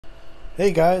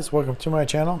Hey guys, welcome to my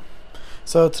channel.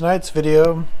 So tonight's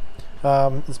video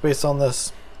is based on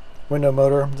this window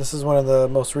motor. This is one of the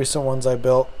most recent ones I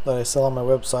built that I sell on my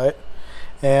website.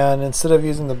 And instead of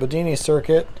using the Bedini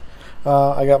circuit,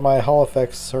 I got my Hall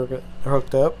effects circuit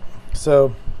hooked up.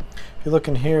 So if you look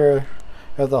in here,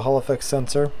 I have the Hall effects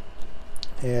sensor,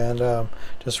 and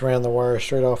just ran the wire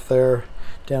straight off there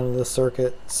down to the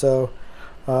circuit. So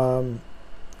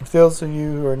if those of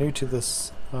you who are new to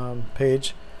this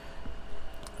page,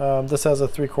 this has a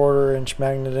 3/4 inch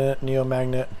magnet in it, neo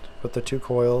magnet with the two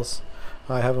coils.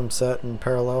 I have them set in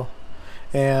parallel.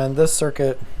 And this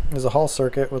circuit is a Hall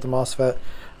circuit with a MOSFET,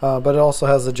 but it also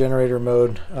has the generator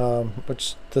mode,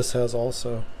 which this has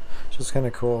also, which is kind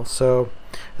of cool. So,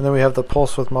 and then we have the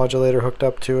pulse width modulator hooked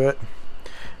up to it.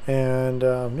 And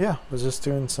yeah, was just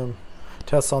doing some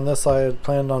tests on this. I had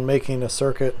planned on making a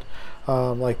circuit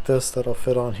like this that'll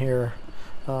fit on here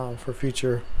for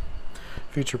future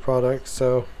products.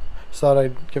 So just thought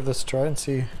I'd give this a try and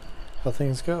see how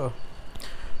things go.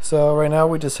 So right now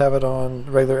we just have it on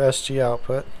regular SG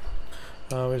output.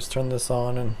 We just turn this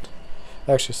on and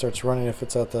it actually starts running if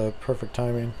it's at the perfect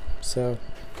timing. So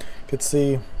you could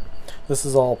see this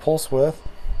is all pulse width,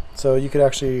 so you could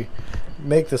actually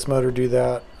make this motor do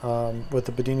that with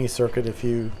the Bedini circuit if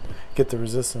you get the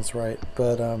resistance right.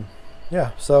 But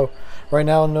yeah, so right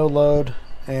now no load,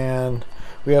 and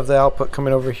we have the output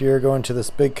coming over here going to this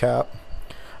big cap.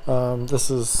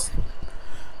 This is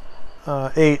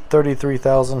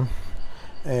 833,000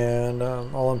 and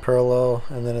all in parallel,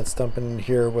 and then it's dumping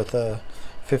here with a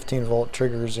 15 volt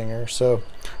trigger zener, so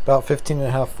about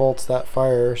 15.5 volts that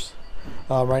fires.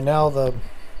 Right now the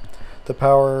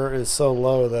power is so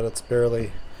low that it's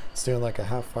doing like a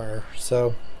half fire.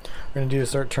 So we're going to do is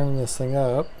start turning this thing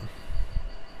up.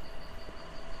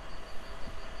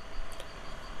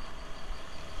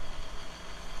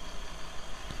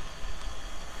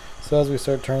 So as we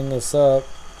start turning this up,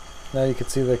 now you can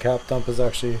see the cap dump is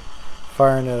actually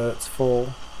firing at its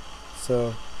full.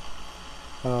 So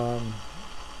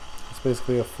it's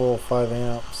basically a full 5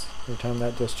 amps every time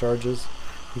that discharges.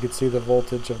 You can see the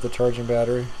voltage of the charging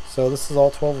battery. So this is all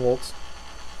 12 volts.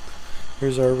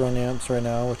 Here's our run amps right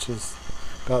now, which is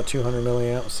about 200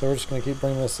 milliamps. So we're just going to keep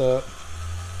bringing this up.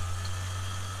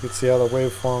 You can see how the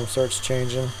waveform starts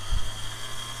changing.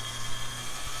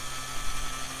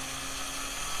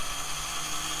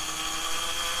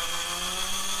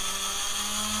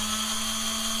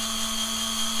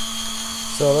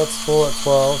 So that's full at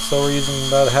 12, so we're using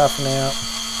about a half an amp,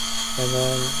 and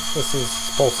then this is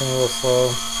pulsing a little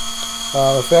slow.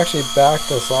 If we actually back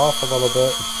this off a little bit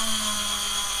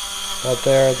right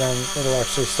there, then it'll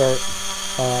actually start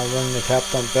running the cap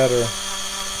dump better.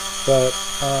 But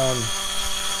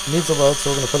it needs a load,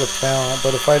 so we're going to put a down.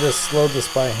 But if I just load this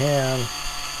by hand,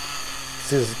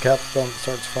 see this cap dump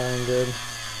starts firing good.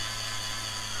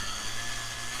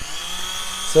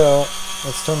 So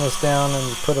let's turn this down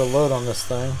and put a load on this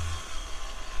thing.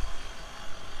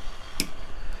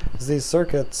 These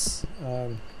circuits,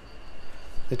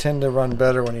 they tend to run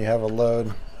better when you have a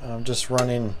load. Just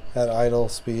running at idle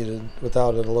speed and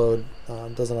without a load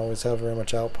doesn't always have very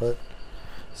much output.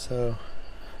 So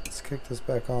let's kick this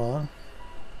back on.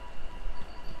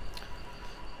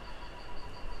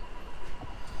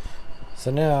 So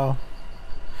now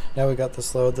we got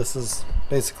this load. This is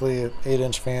basically an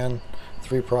 8-inch fan,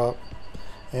 3-prop.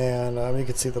 And you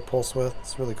can see the pulse width.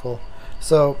 It's really cool.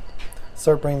 So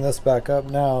start bringing this back up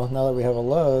now that we have a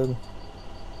load.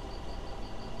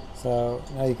 So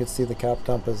now you can see the cap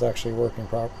dump is actually working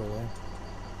properly.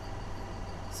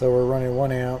 So we're running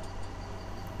 1 amp,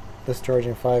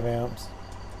 discharging 5 amps.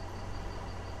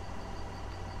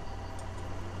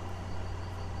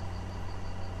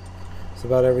 So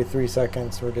about every 3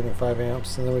 seconds we're getting 5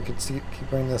 amps, and then we can keep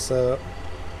bringing this up.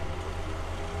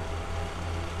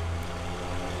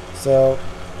 So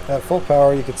at full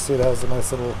power, you can see it has a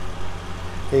nice little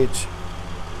H.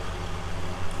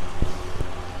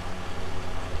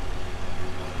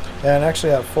 And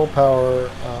actually at full power,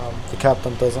 the cap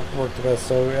dump doesn't work the best,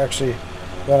 so we actually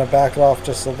want to back it off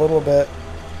just a little bit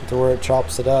to where it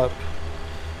chops it up,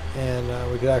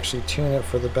 and we could actually tune it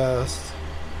for the best.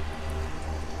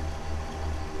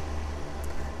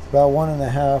 It's about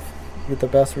 1.5, you get the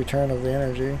best return of the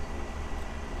energy.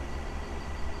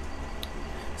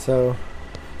 So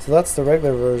that's the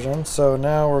regular version. So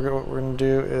now what we're going to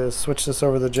do is switch this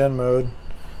over to the gen mode,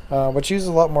 which uses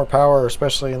a lot more power,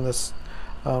 especially in this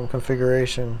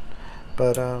configuration.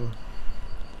 But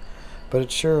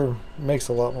it sure makes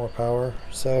a lot more power.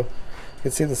 So you can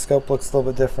see the scope looks a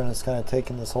little bit different. It's kind of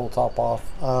taking this whole top off.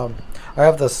 I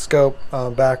have the scope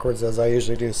backwards as I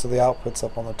usually do, so the output's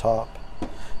up on the top.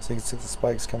 so you can see the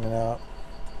spikes coming out.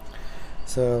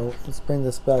 So let's bring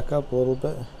this back up a little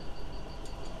bit.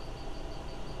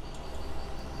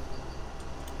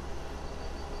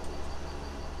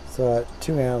 So at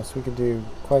 2 amps we could do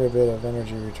quite a bit of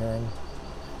energy return.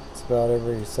 It's about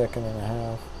every second and a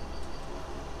half.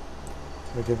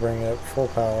 We could bring it up full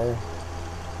power.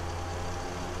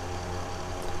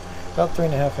 About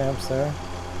 3.5 amps there.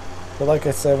 But like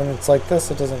I said, when it's like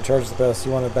this, it doesn't charge the best.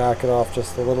 You want to back it off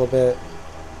just a little bit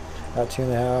at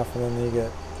 2.5, and then you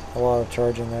get a lot of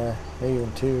charge in there, maybe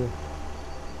even 2.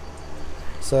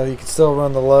 So you can still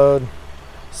run the load,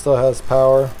 still has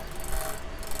power,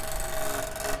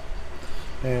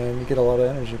 and you get a lot of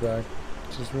energy back,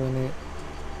 which is really neat.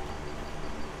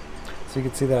 So you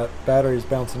can see that battery's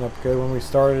bouncing up good. When we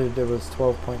started, it was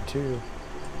 12.2.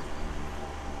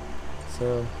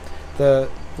 So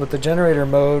with the generator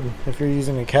mode, if you're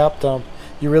using a cap dump,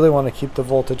 you really want to keep the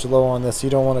voltage low on this. You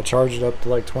don't want to charge it up to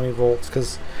like 20 volts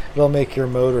because it'll make your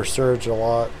motor surge a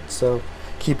lot. So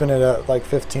keeping it at like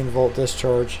 15 volt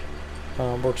discharge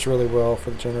works really well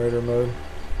for the generator mode.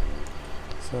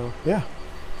 So yeah,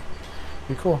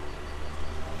 be cool.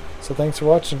 So thanks for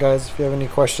watching, guys. If you have any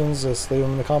questions, just leave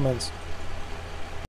them in the comments.